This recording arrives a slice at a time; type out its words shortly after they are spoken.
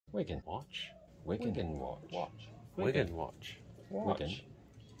Wigan Watch. Wigan Watch. Wigan Watch. Wigan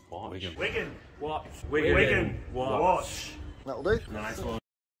Watch. Wigan Watch. Wigan Watch. That'll do. Nice one.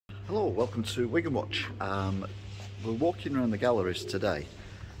 Hello, welcome to Wigan Watch. We're walking around the galleries today,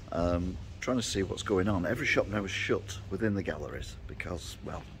 trying to see what's going on. Every shop now is shut within the galleries because,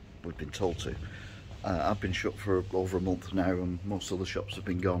 well, we've been told to. I've been shut for over a month now, and most other shops have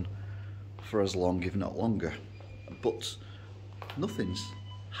been gone for as long, if not longer. But nothing's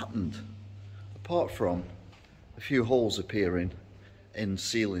happened, apart from a few holes appearing in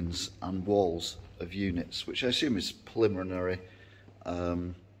ceilings and walls of units, which I assume is preliminary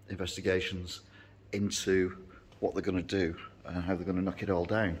investigations into what they're going to do and how they're going to knock it all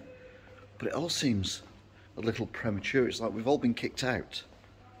down. But it all seems a little premature. It's like we've all been kicked out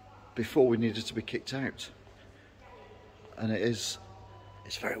before we needed to be kicked out, and it's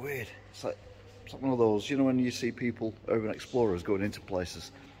very weird. It's like one of those, you know, when you see people, urban explorers, going into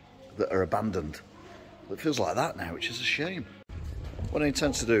places that are abandoned. It feels like that now, which is a shame. What I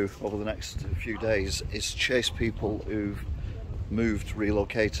intend to do over the next few days is chase people who've moved,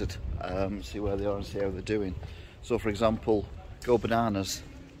 relocated, see where they are and see how they're doing. So for example, Go Bananas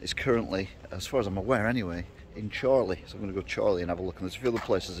is currently, as far as I'm aware anyway, in Charlie. So I'm going to go Charlie and have a look, and there's a few other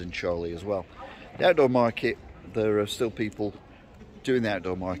places in Charlie as well. The outdoor market, there are still people doing the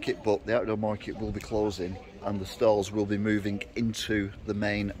outdoor market, but the outdoor market will be closing and the stalls will be moving into the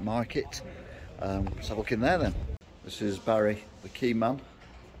main market. Let's have a look in there then. This is Barry, the key man,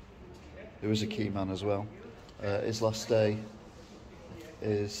 who is a key man as well. His last day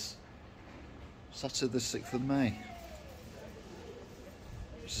is Saturday the 6th of May.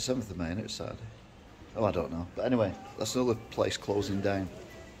 It's the 7th of May, isn't it, Saturday? Oh, I don't know. But anyway, that's another place closing down.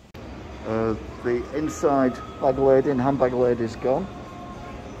 The inside bag lady and handbag lady is gone.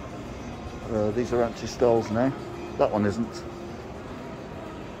 These are empty stalls now. That one isn't.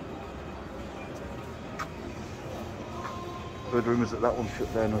 Heard rumours that one's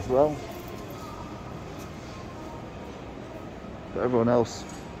shut down as well. But everyone else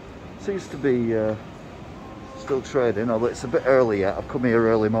seems to be still trading, although it's a bit early yet. I've come here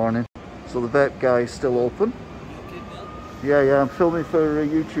early morning. So the vape guy is still open. Yeah, I'm filming for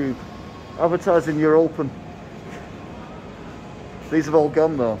YouTube. Advertising you're open. These have all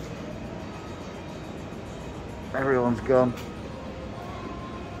gone though. Everyone's gone.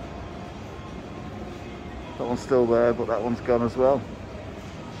 That one's still there, but that one's gone as well.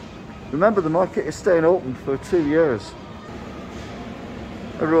 Remember, the market is staying open for 2 years.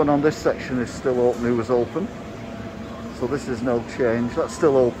 Everyone on this section is still open who was open. So this is no change. That's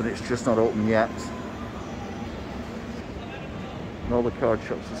still open, it's just not open yet. And all the card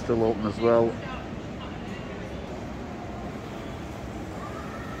shops are still open as well.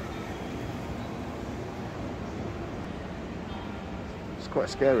 It's quite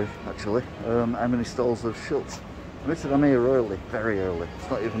scary actually, how many stalls have shut. Admitted I'm here early, very early. It's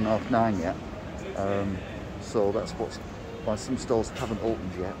not even 9:30 yet. So that's why some stalls haven't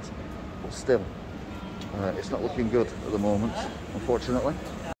opened yet. But still, it's not looking good at the moment, unfortunately.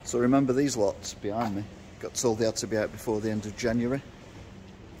 So remember these lots behind me? Got told they had to be out before the end of January.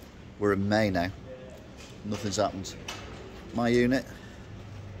 We're in May now. Nothing's happened. My unit.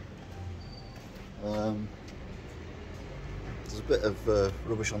 There's a bit of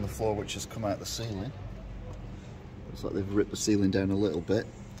rubbish on the floor which has come out the ceiling. Looks like they've ripped the ceiling down a little bit.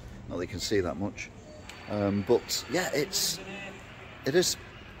 Not that you can see that much. But yeah, it is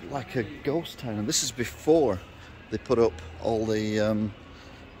like a ghost town, and this is before they put up all the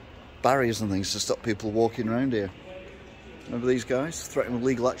barriers and things to stop people walking around here. Remember these guys threatening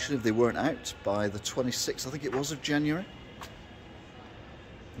legal action if they weren't out by the 26th, I think it was, of January. You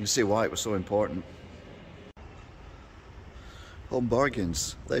can see why it was so important. Home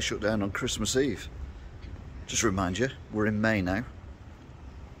Bargains, they shut down on Christmas Eve. Just remind you, we're in May now.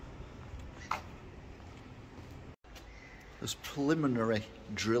 There's preliminary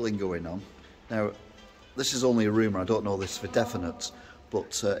drilling going on. Now, this is only a rumour, I don't know this for definite,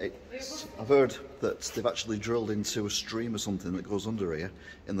 but I've heard that they've actually drilled into a stream or something that goes under here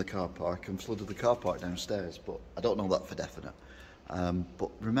in the car park and flooded the car park downstairs, but I don't know that for definite. But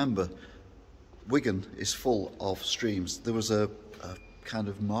remember, Wigan is full of streams. There was a kind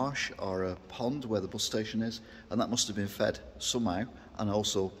of marsh or a pond where the bus station is, and that must have been fed somehow, and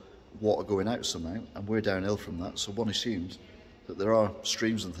also water going out somehow, and we're downhill from that, so one assumes that there are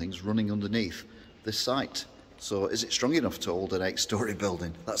streams and things running underneath this site. So is it strong enough to hold an 8-storey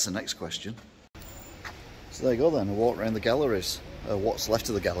building? That's the next question. So there you go then, a walk around the galleries, what's left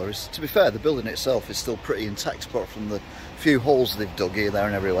of the galleries. To be fair, the building itself is still pretty intact apart from the few holes they've dug here, there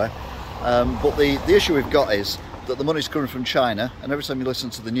and everywhere. But the issue we've got is that the money's coming from China, and every time you listen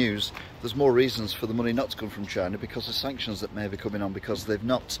to the news, there's more reasons for the money not to come from China because of sanctions that may be coming on because they've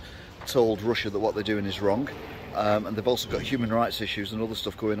not told Russia that what they're doing is wrong, and they've also got human rights issues and other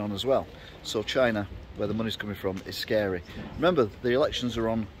stuff going on as well. So China, where the money's coming from, is scary. Remember, the elections are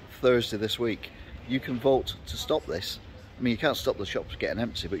on Thursday this week. You can vote to stop this. I mean, you can't stop the shops getting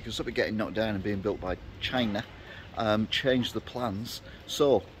empty, but you can stop it getting knocked down and being built by China. Change the plans.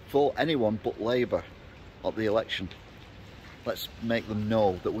 So vote anyone but Labour at the election. Let's make them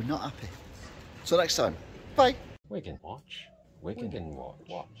know that we're not happy. So next time, bye. Wigan Watch. Wigan Watch.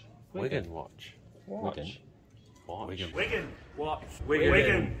 Wigan Watch. Wigan Watch. Wigan Watch.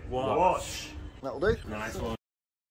 Wigan Watch. That'll do. Nice one.